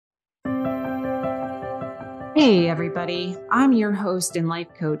Hey, everybody. I'm your host and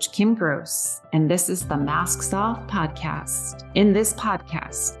life coach, Kim Gross, and this is the Masks Off podcast. In this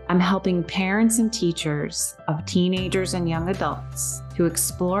podcast, I'm helping parents and teachers of teenagers and young adults to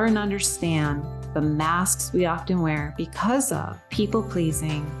explore and understand the masks we often wear because of people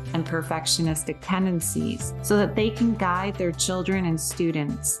pleasing and perfectionistic tendencies so that they can guide their children and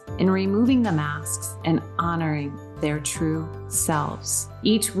students in removing the masks and honoring their true selves.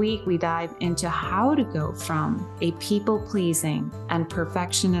 Each week, we dive into how to go from a people-pleasing and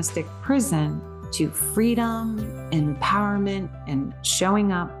perfectionistic prison to freedom, empowerment, and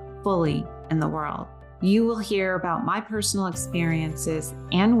showing up fully in the world. You will hear about my personal experiences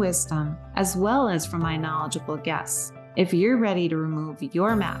and wisdom, as well as from my knowledgeable guests. If you're ready to remove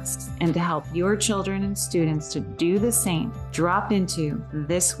your masks and to help your children and students to do the same, drop into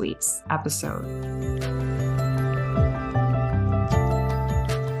this week's episode.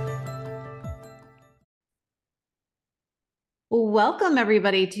 Welcome,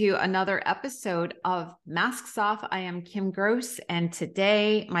 everybody, to another episode of Masks Off. I am Kim Gross, and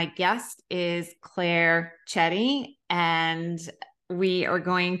today my guest is Claire Cetti, and we are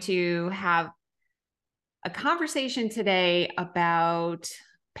going to have a conversation today about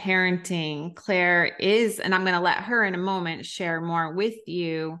parenting. Claire is, and I'm going to let her in a moment share more with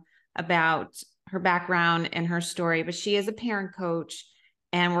you about her background and her story, but she is a parent coach,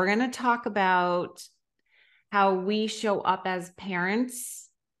 and we're going to talk about how we show up as parents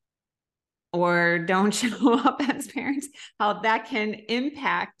or don't show up as parents, how that can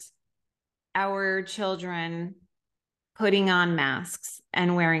impact our children putting on masks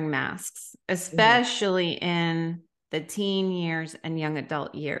and wearing masks, especially in the teen years and young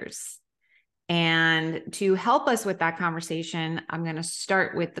adult years. And to help us with that conversation, I'm going to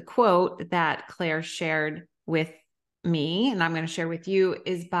start with the quote that Claire shared with me, and I'm going to share with you,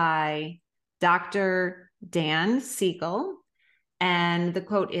 is by Dr. Dan Siegel. And the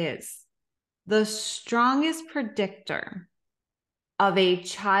quote is, "The strongest predictor of a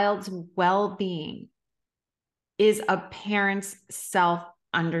child's well-being is a parent's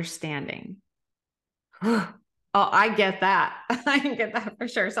self-understanding." Oh, I get that. I get that for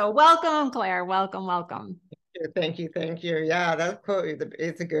sure. So welcome, Claire. Welcome. Thank you. Yeah, that quote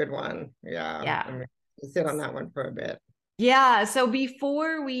is a good one. Yeah. I'm gonna sit on that one for a bit. Yeah. So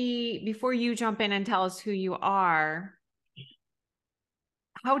before you jump in and tell us who you are,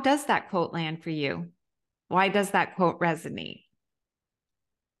 how does that quote land for you? Why does that quote resonate?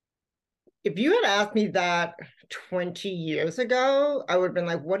 If you had asked me that 20 years ago, I would have been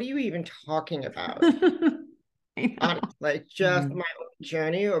like, what are you even talking about? Like just my own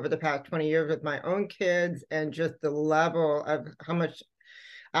journey over the past 20 years with my own kids and just the level of how much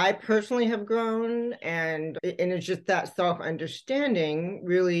I personally have grown, and it's just that self-understanding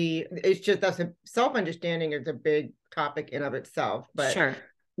really, self-understanding is a big topic in of itself, but sure.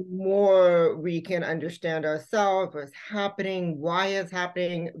 The more we can understand ourselves, what's happening, why it's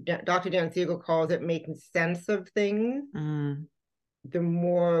happening, Dr. Dan Siegel calls it making sense of things, the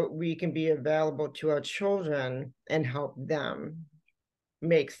more we can be available to our children and help them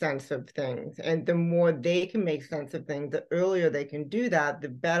make sense of things. And the more they can make sense of things, the earlier they can do that, the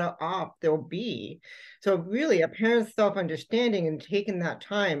better off they'll be. So really, a parent's self-understanding and taking that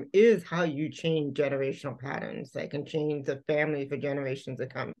time is how you change generational patterns that can change the family for generations to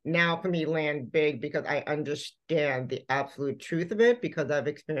come. Now for me, land big because I understand the absolute truth of it because I've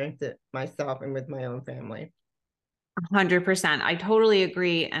experienced it myself and with my own family. 100%. I totally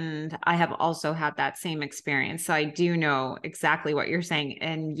agree. And I have also had that same experience. So I do know exactly what you're saying.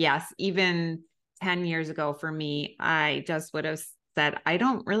 And yes, even 10 years ago for me, I just would have said, I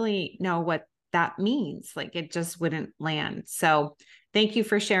don't really know what that means. Like it just wouldn't land. So thank you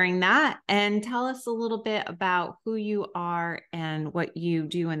for sharing that. And tell us a little bit about who you are and what you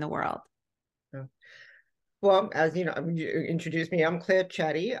do in the world. Well, as you know, you introduced me. I'm Claire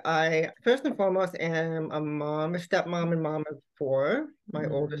Cetti. I first and foremost am a mom, a stepmom, and mom of four. My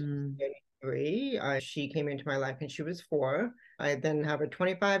oldest is 3. She came into my life when she was 4. I then have a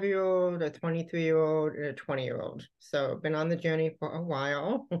 25-year-old, a 23-year-old, and a 20-year-old. So I've been on the journey for a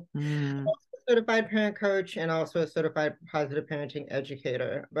while. I'm also a certified parent coach and also a certified positive parenting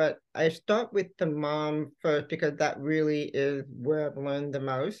educator. But I start with the mom first because that really is where I've learned the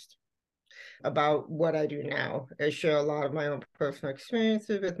most about what I do now. I share a lot of my own personal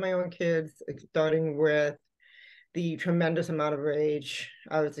experiences with my own kids, starting with the tremendous amount of rage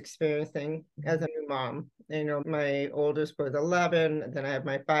I was experiencing as a new mom. You know, my oldest was 11, then I had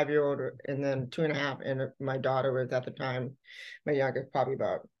my 5-year-old, and then 2.5, and my daughter was at the time, my youngest, probably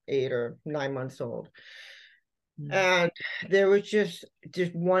about 8 or 9 months old. And there was just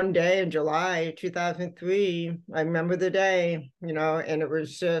one day in July 2003. I remember the day, and it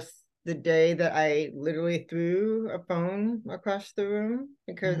was just the day that I literally threw a phone across the room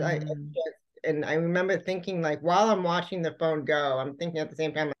because and I remember thinking, like, while I'm watching the phone go, I'm thinking at the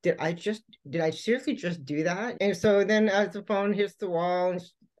same time, did I seriously just do that? And so then as the phone hits the wall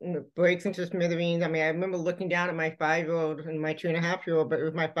and breaks into smithereens, I mean, I remember looking down at my 5-year-old and my 2.5-year-old, but it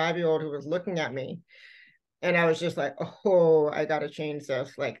was my 5-year-old who was looking at me. And I was just like, oh, I got to change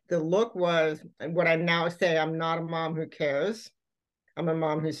this. Like, the look was what I now say, I'm not a mom who cares. I'm a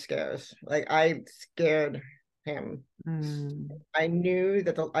mom who scares. Like, I scared him. I knew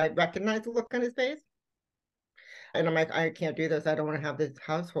that I recognized the look on his face. And I'm like, I can't do this. I don't want to have this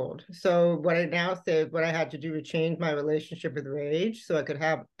household. So what I now say is what I had to do to change my relationship with rage so I could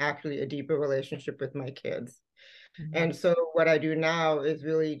have actually a deeper relationship with my kids. And so what I do now is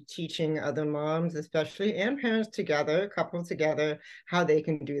really teaching other moms, especially, and parents together, couples together, how they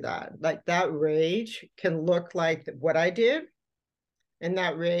can do that. Like, that rage can look like what I did. And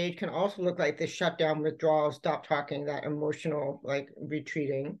that rage can also look like the shutdown, withdrawal, stop talking, that emotional, like,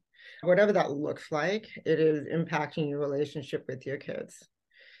 retreating. Whatever that looks like, it is impacting your relationship with your kids.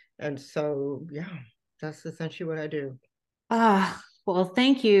 And so, yeah, that's essentially what I do. Well,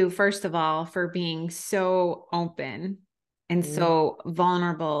 thank you, first of all, for being so open and so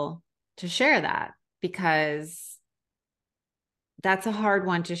vulnerable to share that, because that's a hard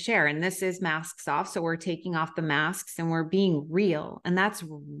one to share. And this is Masks Off. So we're taking off the masks and we're being real. And that's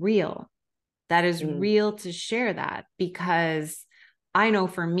real. That is real to share that, because I know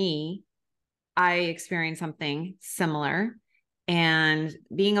for me, I experienced something similar. And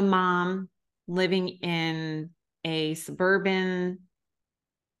being a mom, living in a suburban,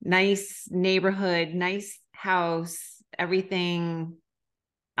 nice neighborhood, nice house, everything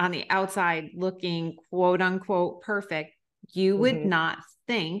on the outside looking quote unquote perfect, you would not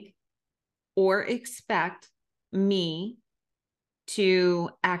think or expect me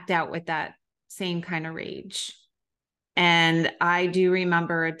to act out with that same kind of rage. And I do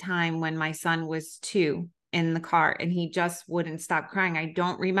remember a time when my son was 2 in the car and he just wouldn't stop crying. I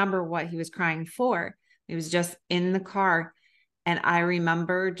don't remember what he was crying for. He was just in the car. And I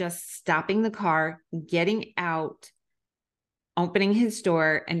remember just stopping the car, getting out, opening his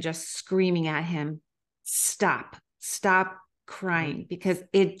door, and just screaming at him, stop crying, because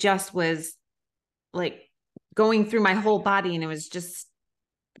it just was like going through my whole body. And it was just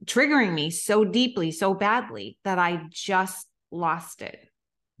triggering me so deeply, so badly, that I just lost it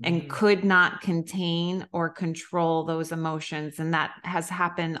and could not contain or control those emotions. And that has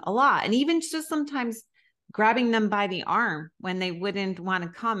happened a lot. And even just sometimes grabbing them by the arm when they wouldn't want to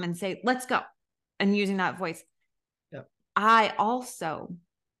come and say, let's go, and using that voice. Yep. I also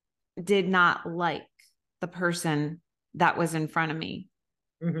did not like the person that was in front of me.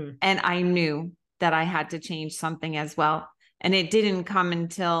 And I knew that I had to change something as well. And it didn't come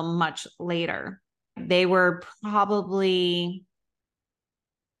until much later. They were probably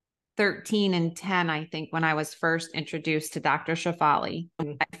 13 and 10, I think, when I was first introduced to Dr. Shafali.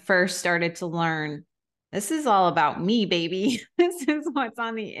 I first started to learn, this is all about me, baby. This is what's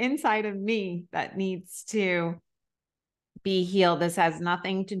on the inside of me that needs to be healed. This has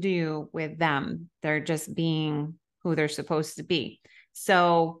nothing to do with them. They're just being who they're supposed to be.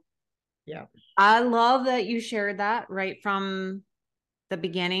 So yeah, I love that you shared that right from the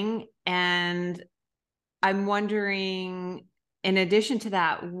beginning. And I'm wondering, in addition to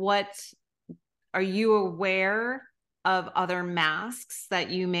that, what are you aware of other masks that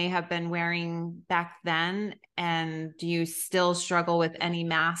you may have been wearing back then? And do you still struggle with any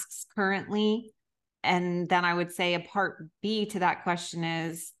masks currently? And then I would say a part B to that question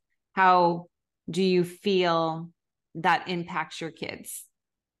is, how do you feel that impacts your kids?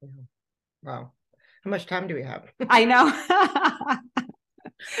 Wow. How much time do we have? I know.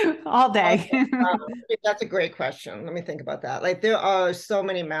 All day. That's a great question. Let me think about that. Like, there are so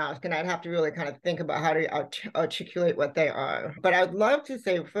many masks, and I'd have to really kind of think about how to articulate what they are. But I'd love to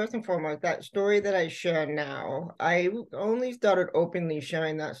say, first and foremost, that story that I share now, I only started openly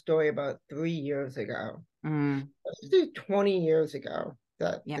sharing that story about 3 years ago. This is 20 years ago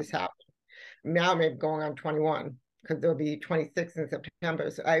that this happened. Now maybe going on 21, because there'll be 26 in September.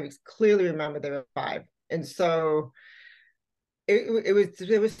 So I clearly remember there were 5. And so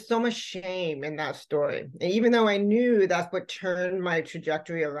there was so much shame in that story. And even though I knew that's what turned my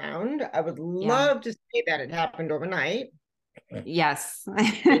trajectory around, I would love to say that it happened overnight. Yes.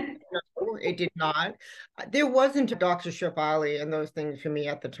 No, it did not. There wasn't a Dr. Shefali and those things for me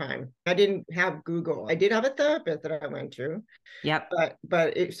at the time. I didn't have Google. I did have a therapist that I went to, Yep.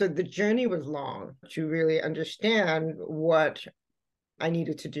 so the journey was long to really understand what I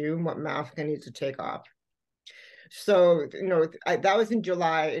needed to do and what mask I needed to take off. So, that was in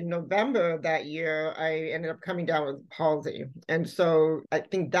July. In November of that year, I ended up coming down with palsy. And so I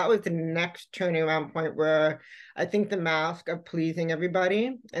think that was the next turning around point where I think the mask of pleasing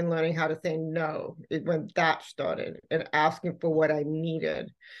everybody and learning how to say no is when that started, and asking for what I needed.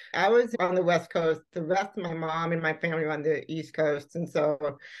 I was on the West Coast. The rest of my mom and my family were on the East Coast. And so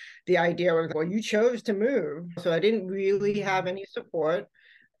the idea was, well, you chose to move. So I didn't really have any support,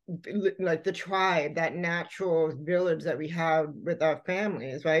 like the tribe, that natural village that we have with our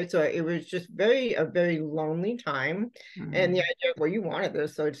families, right? So it was just a very lonely time. And the idea, well, you wanted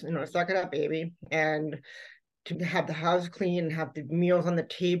this, so it's, suck it up, baby. And to have the house clean and have the meals on the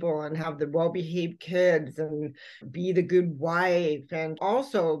table and have the well-behaved kids and be the good wife, and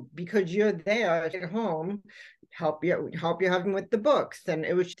also because you're there at home, help your husband with the books. And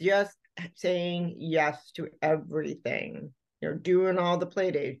it was just saying yes to everything, doing all the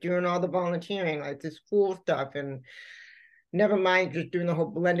play dates, doing all the volunteering, like the school stuff, and never mind just doing the whole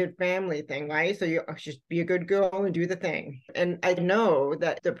blended family thing, right? So you just be a good girl and do the thing. And I know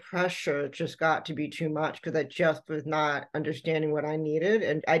that the pressure just got to be too much because I just was not understanding what I needed,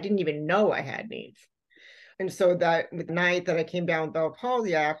 and I didn't even know I had needs. And so that the night that I came down with Bell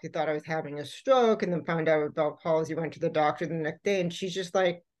palsy, I actually thought I was having a stroke, and then found out with Bell palsy, went to the doctor the next day, and she's just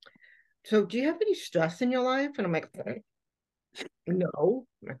like, so do you have any stress in your life? And I'm like, no,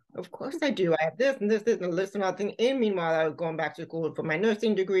 of course I do. I have this and this, and a list of nothing. And meanwhile, I was going back to school for my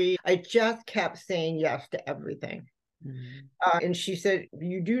nursing degree. I just kept saying yes to everything. And she said,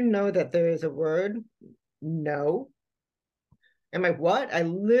 you do know that there is a word, no. I'm like, what? I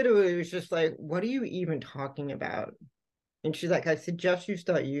literally was just like, what are you even talking about? And she's like, I suggest you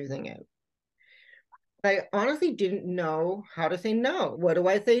start using it. I honestly didn't know how to say no. What do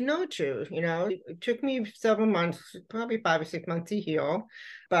I say no to? It took me several months, probably 5 or 6 months to heal,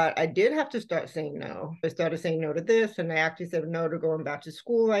 but I did have to start saying no. I started saying no to this, and I actually said no to going back to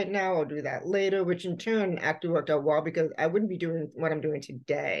school right now. I'll do that later, which in turn actually worked out well because I wouldn't be doing what I'm doing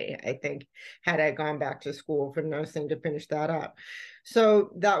today, I think, had I gone back to school for nursing to finish that up. So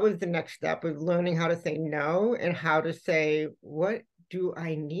that was the next step, was learning how to say no and how to say, what do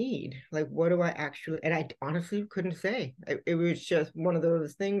I need? Like, what do I actually, and I honestly couldn't say. It was just one of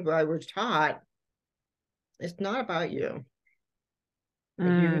those things where I was taught, it's not about you. Like,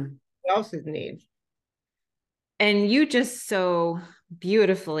 you need else's needs. And you just so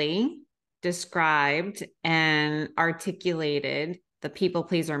beautifully described and articulated the people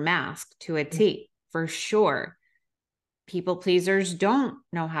pleaser mask to a T, for sure. People pleasers don't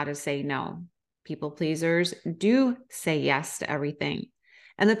know how to say no. People pleasers do say yes to everything.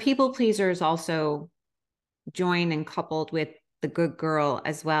 And the people pleasers also join and coupled with the good girl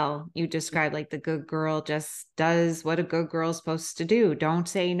as well. You described like the good girl just does what a good girl is supposed to do. Don't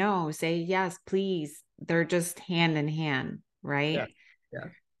say no, say yes, please. They're just hand in hand, right? Yeah. Yeah.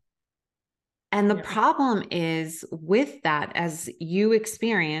 And the problem is with that, as you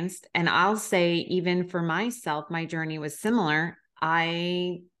experienced, and I'll say, even for myself, my journey was similar.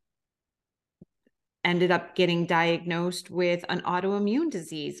 I ended up getting diagnosed with an autoimmune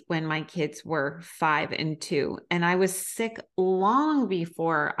disease when my kids were 5 and 2. And I was sick long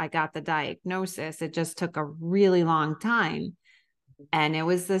before I got the diagnosis. It just took a really long time. And it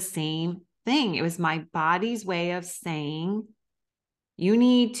was the same thing. It was my body's way of saying, you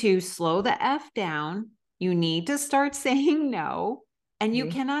need to slow the F down. You need to start saying no. And you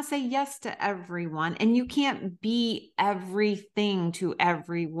cannot say yes to everyone. And you can't be everything to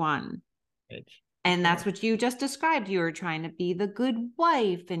everyone. And that's what you just described. You were trying to be the good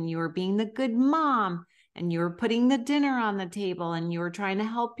wife, and you were being the good mom, and you were putting the dinner on the table, and you were trying to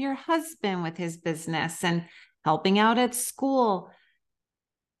help your husband with his business and helping out at school.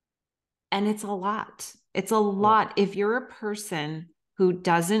 And it's a lot. It's a lot. If you're a person who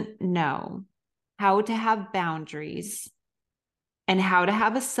doesn't know how to have boundaries and how to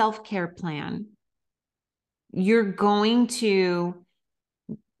have a self-care plan, you're going to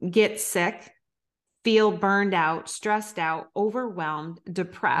get sick, feel burned out, stressed out, overwhelmed,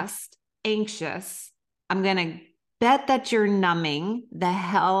 depressed, anxious. I'm going to bet that you're numbing the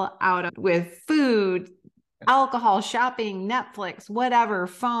hell out of with food, alcohol, shopping, Netflix, whatever,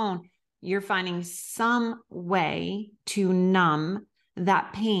 phone. You're finding some way to numb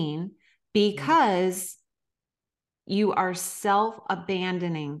that pain because you are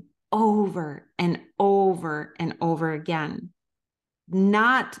self-abandoning over and over and over again.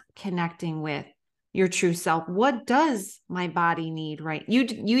 not connecting with your true self. What does my body need, right? You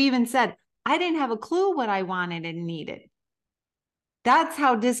even said, I didn't have a clue what I wanted and needed. That's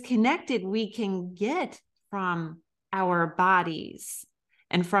how disconnected we can get from our bodies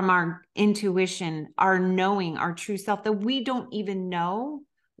and from our intuition, our knowing, our true self, that we don't even know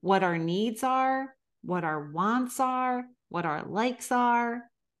what our needs are, what our wants are, what our likes are.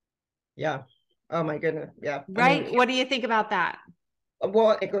 Yeah. Oh my goodness. Yeah. Right? What do you think about that?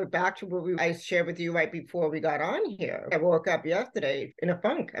 Well, it goes back to what I shared with you right before we got on here. I woke up yesterday in a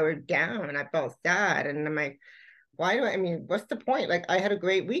funk. I was down and I felt sad. And I'm like, what's the point? Like, I had a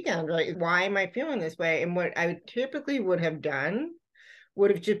great weekend, right? Why am I feeling this way? And what I typically would have done would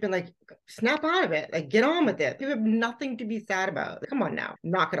have just been like, snap out of it, like, get on with it. You have nothing to be sad about. Come on now,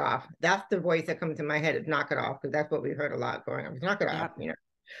 knock it off. That's the voice that comes in my head, is knock it off, because that's what we heard a lot growing up. Knock it off, Yep. you know.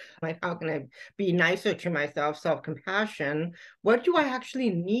 Like, how can I be nicer to myself? Self-compassion. What do I actually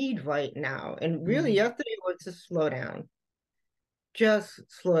need right now? And really, yesterday was to slow down. Just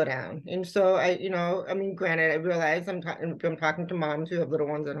slow down. And so granted, I realize I'm talking to moms who have little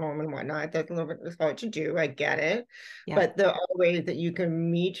ones at home and whatnot. That's a little bit, it's hard to do. I get it. Yep. But there are ways that you can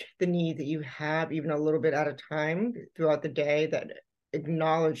meet the needs that you have, even a little bit at a time throughout the day, that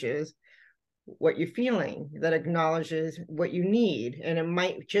acknowledges what you're feeling, that acknowledges what you need. And it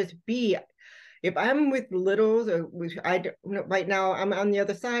might just be, if I'm with littles, or right now I'm on the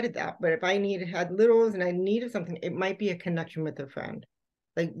other side of that, but if I had littles and I needed something, it might be a connection with a friend.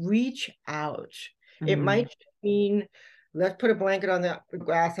 Like, reach out. It might mean, let's put a blanket on the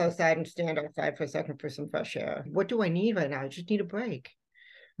grass outside and stand outside for a second for some fresh air. What do I need right now? I just need a break.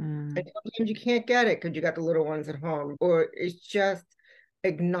 And sometimes you can't get it because you got the little ones at home, or it's just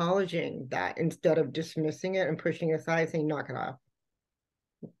acknowledging that instead of dismissing it and pushing it aside, saying, knock it off.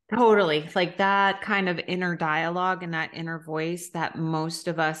 Totally. Like that kind of inner dialogue and that inner voice that most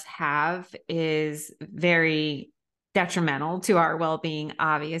of us have is very detrimental to our well-being,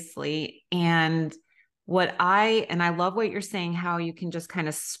 obviously. And I love what you're saying, how you can just kind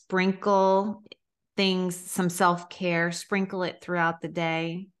of sprinkle things, some self-care, sprinkle it throughout the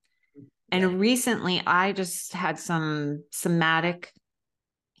day. And recently I just had some somatic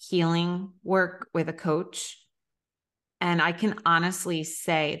healing work with a coach. And I can honestly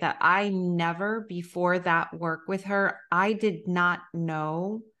say that I never, before that work with her, I did not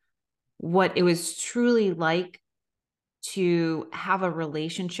know what it was truly like to have a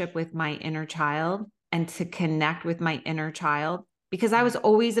relationship with my inner child and to connect with my inner child, because I was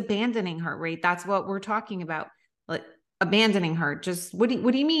always abandoning her, right? That's what we're talking about. Like, abandoning her. Just, what do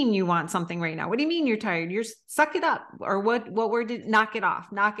you mean you want something right now? What do you mean you're tired? You're, suck it up. Or what word did, knock it off,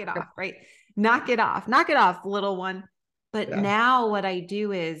 right? Knock it off, little one. But now what I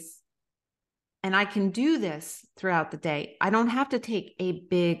do is, and I can do this throughout the day, I don't have to take a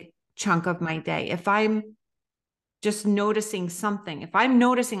big chunk of my day. If I'm just noticing something, if I'm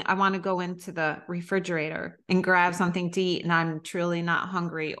noticing I want to go into the refrigerator and grab something to eat and I'm truly not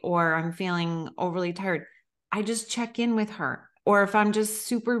hungry, or I'm feeling overly tired, I just check in with her. Or if I'm just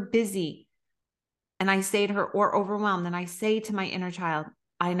super busy and I say to her, or overwhelmed, and I say to my inner child,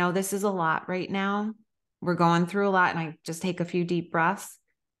 I know this is a lot right now. We're going through a lot. And I just take a few deep breaths,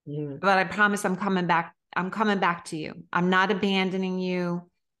 but I promise I'm coming back. I'm coming back to you. I'm not abandoning you,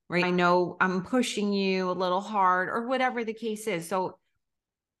 right? I know I'm pushing you a little hard, or whatever the case is. So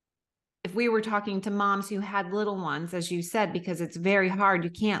if we were talking to moms who had little ones, as you said, because it's very hard, you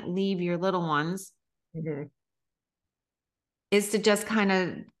can't leave your little ones, is to just kind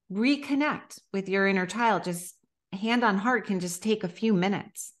of reconnect with your inner child. Just hand on heart, can just take a few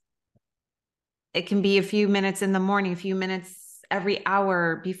minutes. It can be a few minutes in the morning, a few minutes every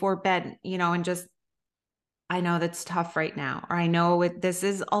hour before bed, and just, I know that's tough right now, or I know this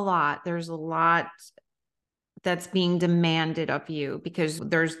is a lot. There's a lot that's being demanded of you because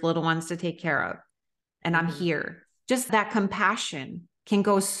there's little ones to take care of. And I'm here. Just that compassion can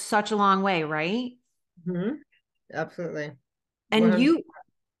go such a long way, right? Absolutely. And you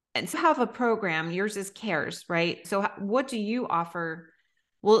have a program, yours is CARES, right? So what do you offer?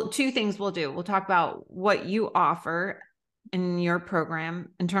 Well, two things we'll do. We'll talk about what you offer in your program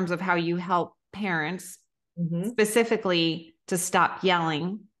in terms of how you help parents specifically to stop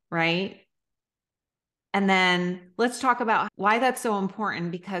yelling, right? And then let's talk about why that's so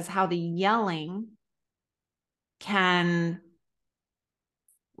important, because how the yelling can,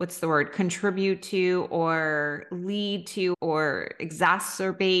 what's the word, contribute to or lead to or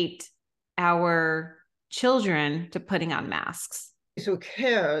exacerbate our children to putting on masks. So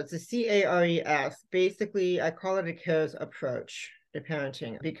CARES, the CARES, basically I call it a CARES approach to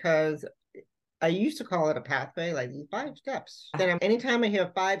parenting, because I used to call it a pathway, like these 5 steps. Then anytime I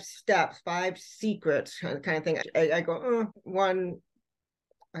hear 5 steps, 5 secrets kind of thing, I go, one,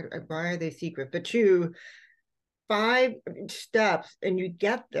 why are they secret? But two, 5 steps and you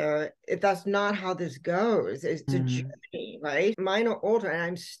get there. That's not how this goes. It's a journey, right? Mine are older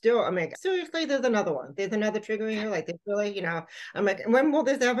and I'm like, seriously, there's another one. There's another trigger here. Like, they really, I'm like, when will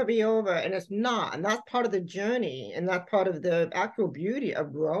this ever be over? And it's not. And that's part of the journey. And that's part of the actual beauty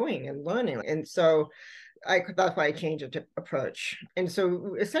of growing and learning. And so that's why I changed it to approach. And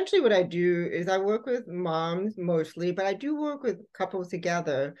so essentially what I do is I work with moms mostly, but I do work with couples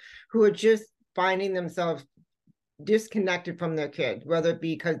together who are just finding themselves disconnected from their kids, whether it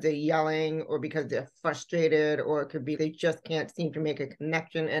be because they're yelling or because they're frustrated, or it could be they just can't seem to make a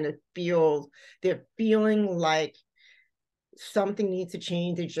connection, and they're feeling like something needs to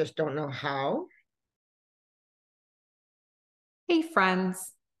change. They just don't know how. Hey,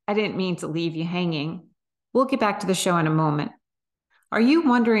 friends. I didn't mean to leave you hanging. We'll get back to the show in a moment. Are you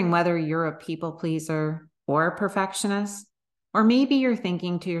wondering whether you're a people pleaser or a perfectionist? Or maybe you're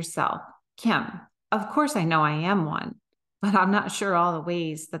thinking to yourself, Kim, of course I know I am one, but I'm not sure all the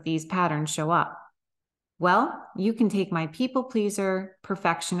ways that these patterns show up. Well, you can take my people pleaser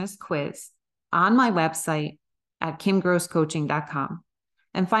perfectionist quiz on my website at kimgrosscoaching.com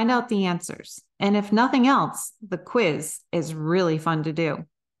and find out the answers. And if nothing else, the quiz is really fun to do.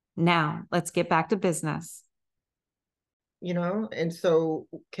 Now, let's get back to business. And so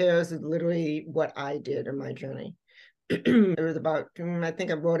CARES is literally what I did in my journey. It was about, I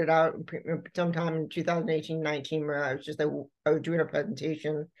think I wrote it out sometime in 2018-19, where I was doing a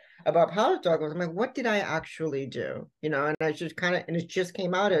presentation about power struggles. I'm like, what did I actually do? And I just and it just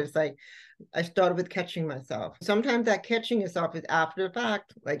came out as like, I started with catching myself. Sometimes that catching yourself is after the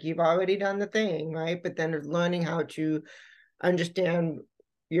fact, like you've already done the thing, right? But then it's learning how to understand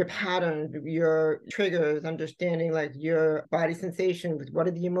your patterns, your triggers, understanding like your body sensations, what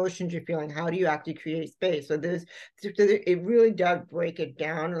are the emotions you're feeling, how do you actually create space? So it really does break it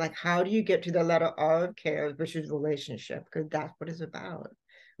down. Like, how do you get to the letter R of CARES, which is relationship? Because that's what it's about.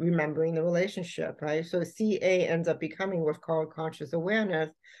 Remembering the relationship, right? So CA ends up becoming what's called conscious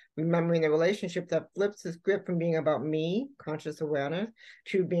awareness, remembering the relationship, that flips the script from being about me, conscious awareness,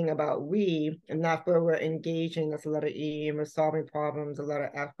 to being about we. And that's where we're engaging. That's the letter E, and we're solving problems, the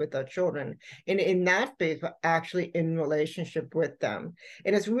letter F, with our children. And in that space, we're actually in relationship with them.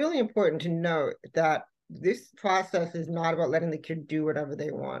 And it's really important to note that this process is not about letting the kid do whatever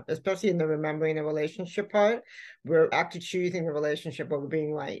they want, especially in the remembering the relationship part. We're actually choosing the relationship over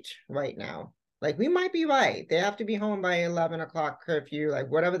being right now. Like, we might be right. They have to be home by 11 o'clock curfew,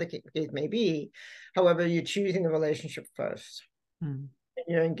 like whatever the case may be. However, you're choosing the relationship first. And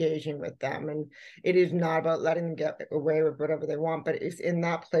you're engaging with them. And it is not about letting them get away with whatever they want, but it's in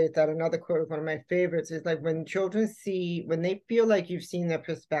that place that another quote, one of my favorites, is like, when they feel like you've seen their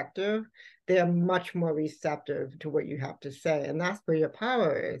perspective, they're much more receptive to what you have to say. And that's where your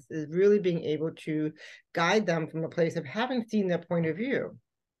power is really being able to guide them from a place of having seen their point of view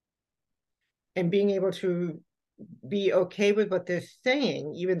and being able to be okay with what they're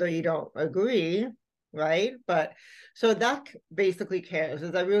saying, even though you don't agree, right? But so that basically CARES,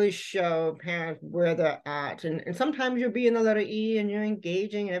 is I really show parents where they're at. And sometimes you'll be in the letter E and you're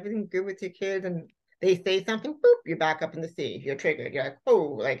engaging and everything's good with your kids, and they say something, boop, you're back up in the C. You're triggered. You're like,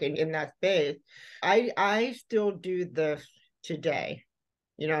 oh, like in that space. I still do this today.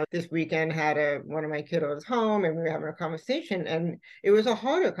 This weekend had one of my kiddos home, and we were having a conversation, and it was a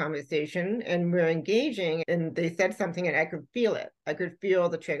harder conversation, and we we're engaging, and they said something and I could feel it. I could feel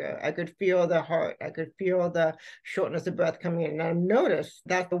the trigger. I could feel the heart. I could feel the shortness of breath coming in. And I noticed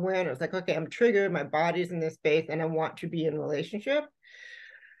that awareness, like, okay, I'm triggered. My body's in this space and I want to be in a relationship.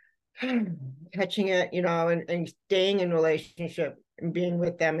 Catching it, and staying in relationship and being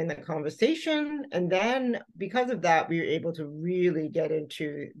with them in the conversation. And then because of that, we were able to really get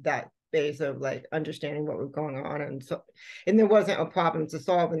into that phase of like understanding what was going on. And there wasn't a problem to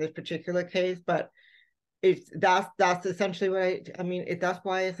solve in this particular case, but that's essentially what that's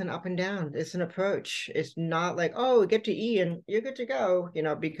why it's an up and down. It's an approach. It's not like, oh, get to E and you're good to go,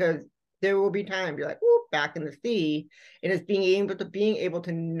 because there will be times you're like, whoop, back in the C. And it's being able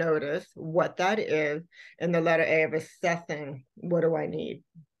to notice what that is, and the letter A of assessing, what do I need?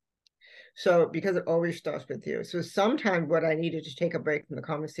 So because it always starts with you. So sometimes what I needed to take a break from the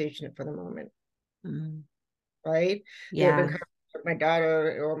conversation for the moment. Right? Yeah. My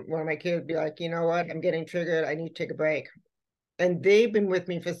daughter or one of my kids be like, you know what, I'm getting triggered. I need to take a break. And they've been with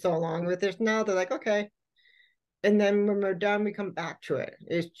me for so long with this now. They're like, okay, And then when we're done, we come back to it.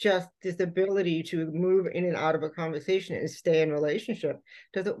 It's just this ability to move in and out of a conversation and stay in relationship.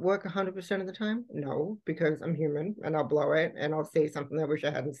 Does it work 100% of the time? No, because I'm human and I'll blow it and I'll say something I wish I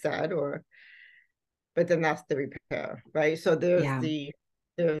hadn't said, or, but then that's the repair, right? So Yeah.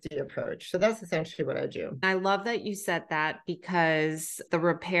 there's the approach. So that's essentially what I do. I love that you said that because the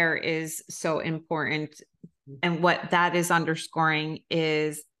repair is so important. And what that is underscoring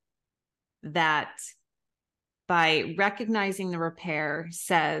is that by recognizing the repair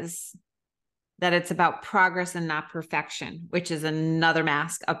says that it's about progress and not perfection, which is another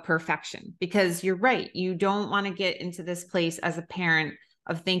mask of perfection. Because you're right, you don't want to get into this place as a parent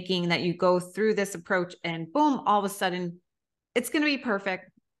of thinking that you go through this approach and boom, all of a sudden it's going to be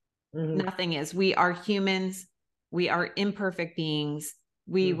perfect. Mm-hmm. Nothing is. We are humans. We are imperfect beings.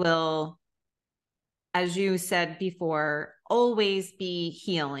 We will, as you said before, always be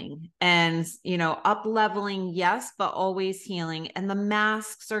healing and, up leveling. Yes, but always healing. And the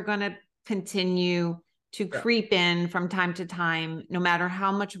masks are going to continue to creep in from time to time, no matter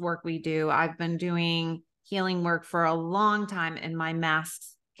how much work we do. I've been doing healing work for a long time and my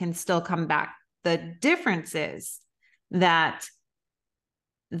masks can still come back. The difference is that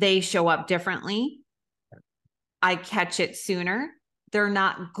they show up differently. I catch it sooner. They're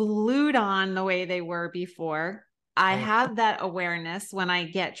not glued on the way they were before. I have that awareness when I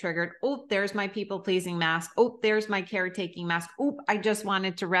get triggered. Oh, there's my people pleasing mask. Oh, there's my caretaking mask. Oh, I just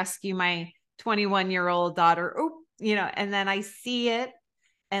wanted to rescue my 21-year-old daughter. Oh, and then I see it.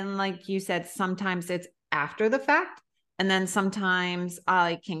 And like you said, sometimes it's after the fact. And then sometimes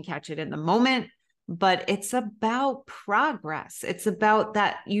I can catch it in the moment. But it's about progress. It's about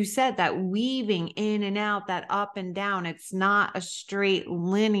that, you said, that weaving in and out, that up and down. It's not a straight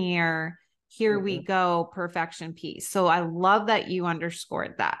linear, here we go, perfection piece. So I love that you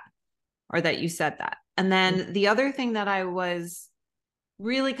underscored that, or that you said that. And then the other thing that I was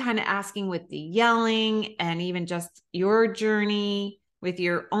really kind of asking with the yelling and even just your journey with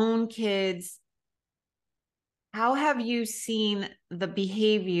your own kids, how have you seen the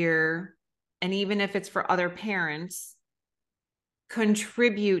behavior, and even if it's for other parents,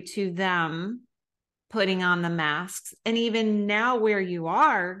 contribute to them putting on the masks? And even now where you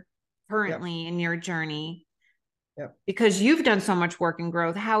are currently in your journey, because you've done so much work and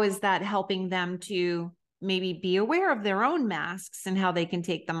growth, how is that helping them to maybe be aware of their own masks and how they can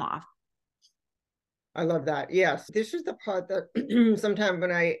take them off? I love that. Yes. This is the part that sometimes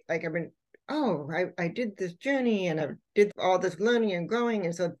when I did this journey and I did all this learning and growing,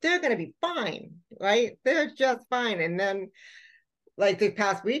 and so they're going to be fine, right? They're just fine. And then like this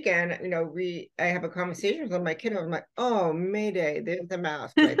past weekend, I have a conversation with my kid. I'm like, oh, Mayday, there's the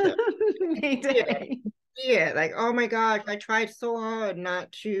mask right there. Mayday. Yeah, like, oh my gosh, I tried so hard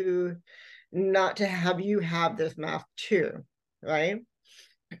not to have you have this mask too, right?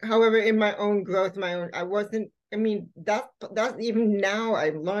 However, in my own growth, I wasn't, that's even now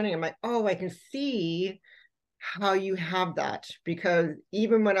I'm learning. I'm like, oh, I can see how you have that, because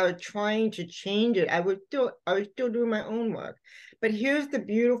even when I was trying to change it, I was still doing my own work. But here's the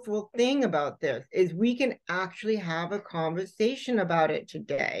beautiful thing about this is we can actually have a conversation about it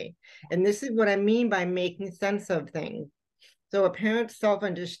today. And this is what I mean by making sense of things. So a parent's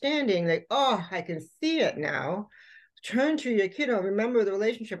self-understanding, like, oh, I can see it now. Turn to your kiddo, remember the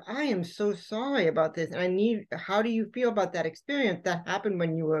relationship. I am so sorry about this. And how do you feel about that experience that happened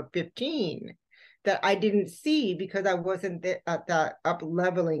when you were 15? That I didn't see because I wasn't at that up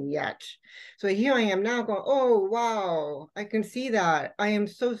leveling yet. So here I am now going, oh, wow, I can see that. I am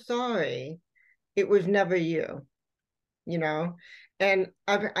so sorry. It was never you, And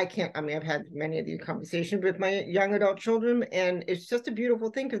I've had many of these conversations with my young adult children, and it's just a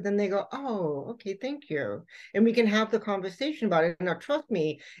beautiful thing because then they go, oh, okay, thank you. And we can have the conversation about it. Now, trust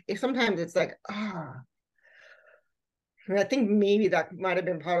me, sometimes it's like, and I think maybe that might have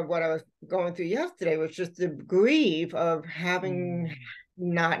been part of what I was going through yesterday, was just the grief of having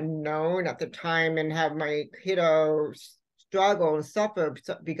not known at the time and have my kiddo struggle and suffer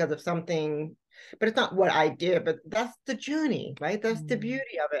because of something. But it's not what I did, but that's the journey, right? That's the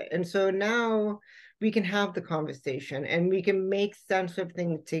beauty of it. And so now we can have the conversation and we can make sense of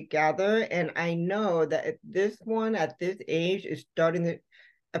things together. And I know that this one at this age is starting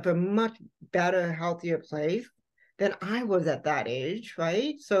at a much better, healthier place than I was at that age,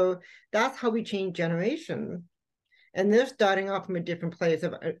 right? So that's how we change generations. And they're starting off from a different place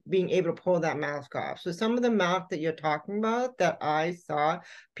of being able to pull that mask off. So some of the mask that you're talking about that I saw,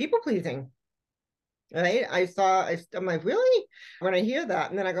 people pleasing, right? I'm like, really? When I hear that,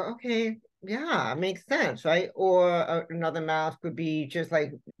 and then I go, okay, yeah, it makes sense, right? Or another mask would be just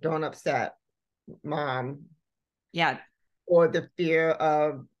like, don't upset mom, Yeah. or the fear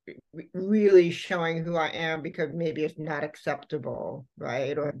of really showing who I am because maybe it's not acceptable,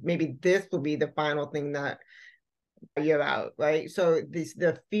 right? Or maybe this will be the final thing that you're out, right? So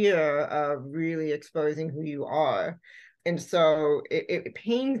the fear of really exposing who you are. And so it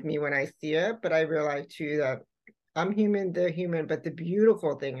pains me when I see it, but I realize too that I'm human, they're human. But the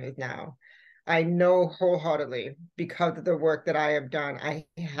beautiful thing is now I know wholeheartedly because of the work that I have done, I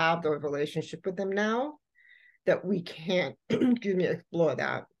have those relationships with them now that we can't, excuse me, explore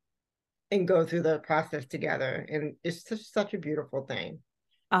that and go through the process together. And it's just such a beautiful thing.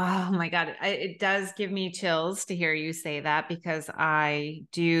 Oh my God. It does give me chills to hear you say that, because I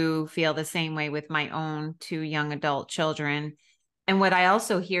do feel the same way with my own two young adult children. And what I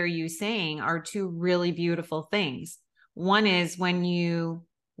also hear you saying are two really beautiful things. One is when you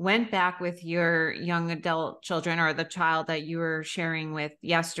went back with your young adult children, or the child that you were sharing with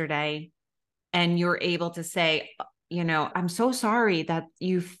yesterday, and you're able to say, I'm so sorry that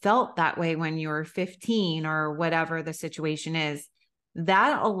you felt that way when you were 15 or whatever the situation is.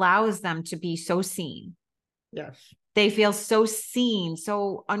 That allows them to be so seen. Yes. They feel so seen,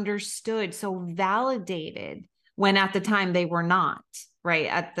 so understood, so validated, when at the time they were not, right?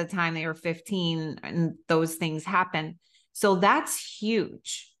 At the time they were 15 and those things happen. So that's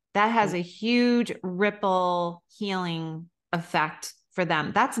huge. That has a huge ripple healing effect for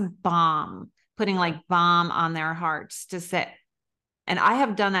them. That's bomb, putting like bomb on their hearts to sit. And I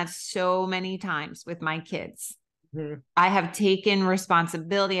have done that so many times with my kids. Mm-hmm. I have taken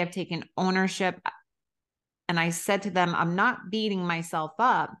responsibility, I've taken ownership. And I said to them, I'm not beating myself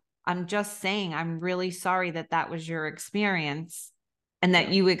up. I'm just saying, I'm really sorry that that was your experience and that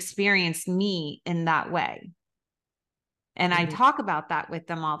you experienced me in that way. And I talk about that with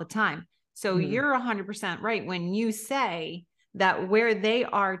them all the time. So you're 100% right when you say that where they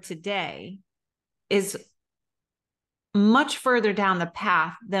are today is much further down the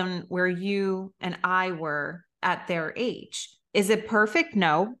path than where you and I were at their age. Is it perfect?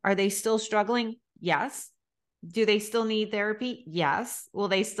 No. Are they still struggling? Yes. Do they still need therapy? Yes. Will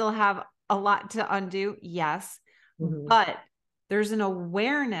they still have a lot to undo? Yes. But there's an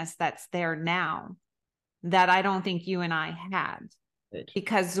awareness that's there now that I don't think you and I had,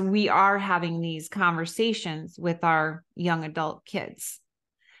 because we are having these conversations with our young adult kids.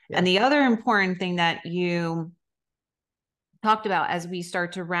 And the other important thing that you talked about as we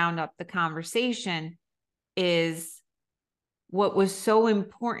start to round up the conversation is what was so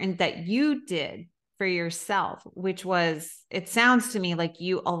important that you did for yourself, which was, it sounds to me like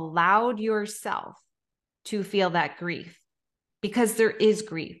you allowed yourself to feel that grief, because there is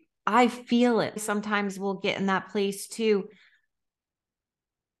grief. I feel it. Sometimes we'll get in that place too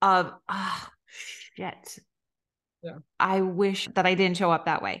of, shit. Yeah. I wish that I didn't show up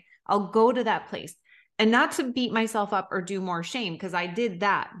that way. I'll go to that place. And not to beat myself up or do more shame, because I did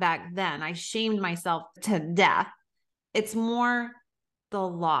that back then. I shamed myself to death. It's more the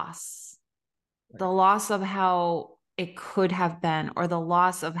loss, the loss of how it could have been, or the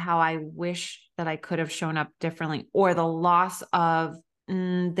loss of how I wish that I could have shown up differently, or the loss of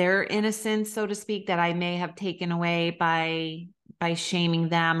their innocence, so to speak, that I may have taken away by shaming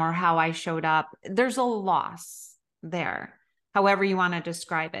them, or how I showed up. There's a loss there, however you want to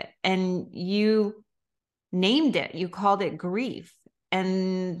describe it. And you named it, you called it grief.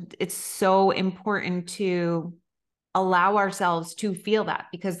 And it's so important to allow ourselves to feel that,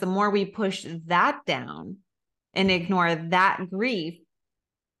 because the more we push that down and ignore that grief,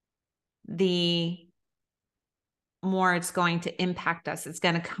 the more it's going to impact us. It's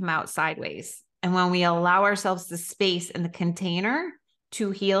going to come out sideways. And when we allow ourselves the space and the container to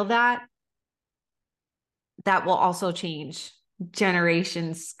heal that, that will also change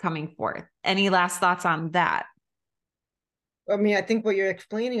generations coming forth. Any last thoughts on that? I mean, I think what you're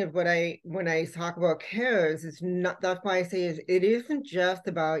explaining is what when I talk about cares, it's not, that's why I say is it isn't just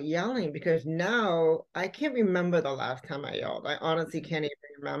about yelling, because now I can't remember the last time I yelled. I honestly can't even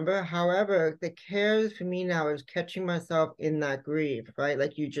remember. However, the cares for me now is catching myself in that grief, right?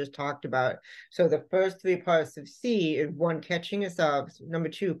 Like you just talked about. So the first three parts of C is one, catching yourself. Number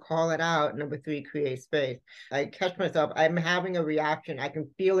two, call it out. Number three, create space. I catch myself. I'm having a reaction. I can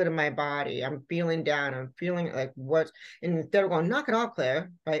feel it in my body. I'm feeling down. I'm feeling like what's, and instead of going, knock it off,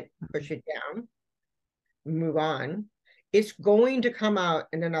 Claire, right? Push it down, move on. It's going to come out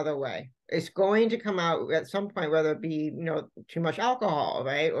in another way. It's going to come out at some point, whether it be, too much alcohol,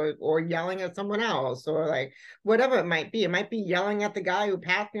 right? Or yelling at someone else, or like whatever it might be. It might be yelling at the guy who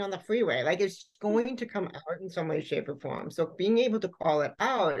passed me on the freeway. Like it's going to come out in some way, shape, or form. So being able to call it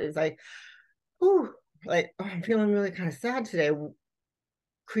out is like, ooh, like, oh, I'm feeling really kind of sad today.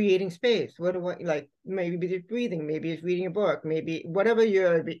 creating space. What do I like? Maybe it's breathing, maybe it's reading a book, maybe whatever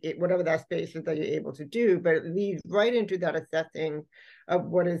that space is that you're able to do, but it leads right into that assessing of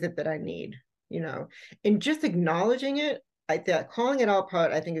what is it that I need, and just acknowledging it. That calling it out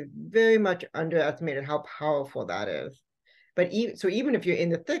part, I think, is very much underestimated how powerful that is. But even if you're in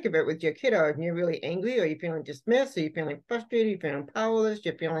the thick of it with your kiddo, and you're really angry, or you're feeling dismissed, or you're feeling frustrated, you're feeling powerless,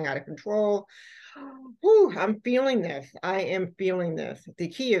 you're feeling out of control, whew, I'm feeling this. I am feeling this. The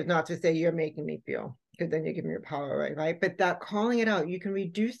key is not to say you're making me feel, because then you're giving your power away, right? But that calling it out, you can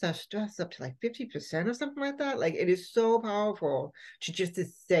reduce that stress up to like 50% or something like that. Like, it is so powerful to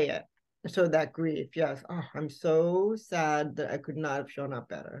say it. So that grief, yes. Oh, I'm so sad that I could not have shown up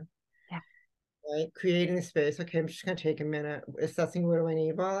better. Right, creating the space. Okay, I'm just going to take a minute, assessing what do I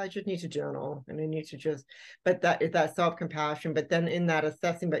need. Well, I just need to journal, and I need to just, but that self-compassion. But then in that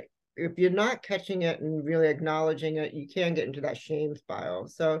assessing, but if you're not catching it and really acknowledging it, you can get into that shame spiral.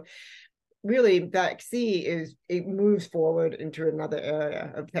 So really, that C is, it moves forward into another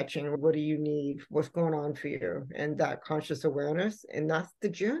area of catching what do you need, what's going on for you, and that conscious awareness, and that's the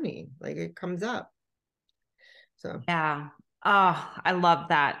journey. Like, it comes up. So yeah. Oh, I love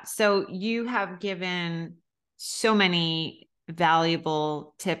that. So you have given so many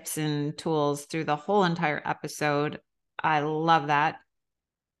valuable tips and tools through the whole entire episode. I love that.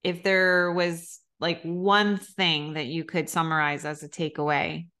 If there was like one thing that you could summarize as a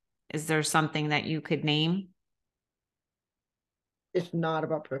takeaway, is there something that you could name? it's not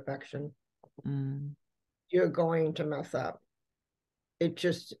about perfection. You're going to mess up.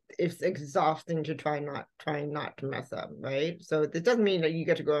 It's exhausting to try not to mess up, right? So it doesn't mean that you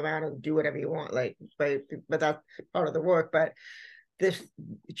get to go around and do whatever you want, like, but that's part of the work. But this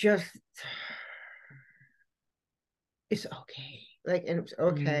just, it's okay. Like, and it's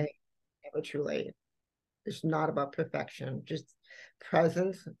okay. Never too late. It's not about perfection, just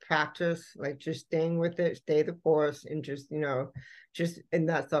presence, practice, like just staying with it, stay the course, and just in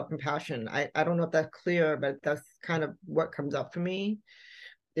that self-compassion. I don't know if that's clear, but that's kind of what comes up for me.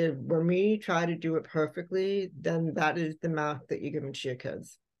 When we try to do it perfectly, then that is the math that you're giving to your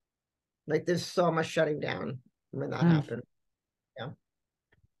kids. Like, there's so much shutting down when that happens. Yeah.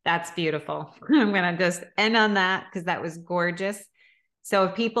 That's beautiful. I'm going to just end on that because that was gorgeous. So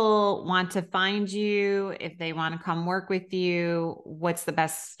if people want to find you, if they want to come work with you, what's the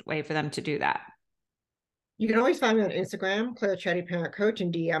best way for them to do that? You can always find me on Instagram, Claire Cetti Parent Coach,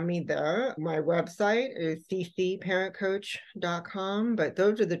 and DM me there. My website is ccparentcoach.com, but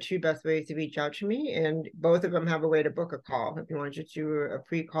those are the two best ways to reach out to me, and both of them have a way to book a call. If you want to do a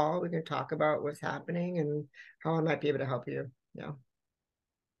free call, we can talk about what's happening and how I might be able to help you. Yeah.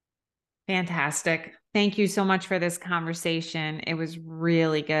 Fantastic. Thank you so much for this conversation. It was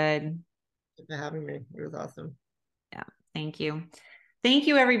really good. Thanks for having me. It was awesome. Yeah. Thank you. Thank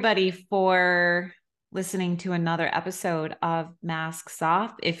you, everybody, for listening to another episode of Masks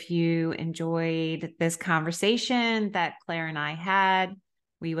Off. If you enjoyed this conversation that Claire and I had,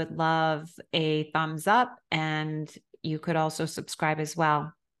 we would love a thumbs up, and you could also subscribe as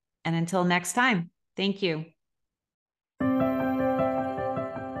well. And until next time, thank you.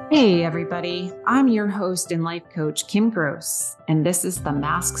 Hey, everybody. I'm your host and life coach, Kim Gross, and this is the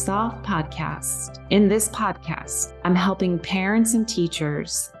Masks Off podcast. In this podcast, I'm helping parents and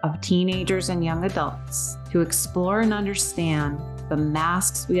teachers of teenagers and young adults to explore and understand the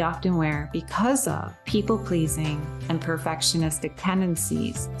masks we often wear because of people-pleasing and perfectionistic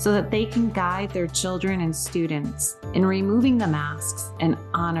tendencies so that they can guide their children and students in removing the masks and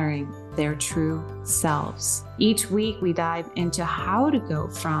honoring their true selves. Each week, we dive into how to go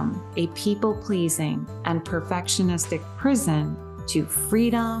from a people-pleasing and perfectionistic prison to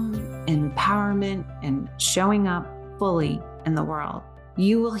freedom, empowerment, and showing up fully in the world.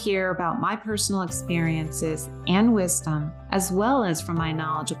 You will hear about my personal experiences and wisdom, as well as from my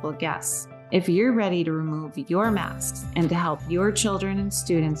knowledgeable guests. If you're ready to remove your masks and to help your children and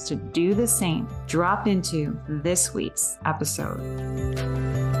students to do the same, drop into this week's episode.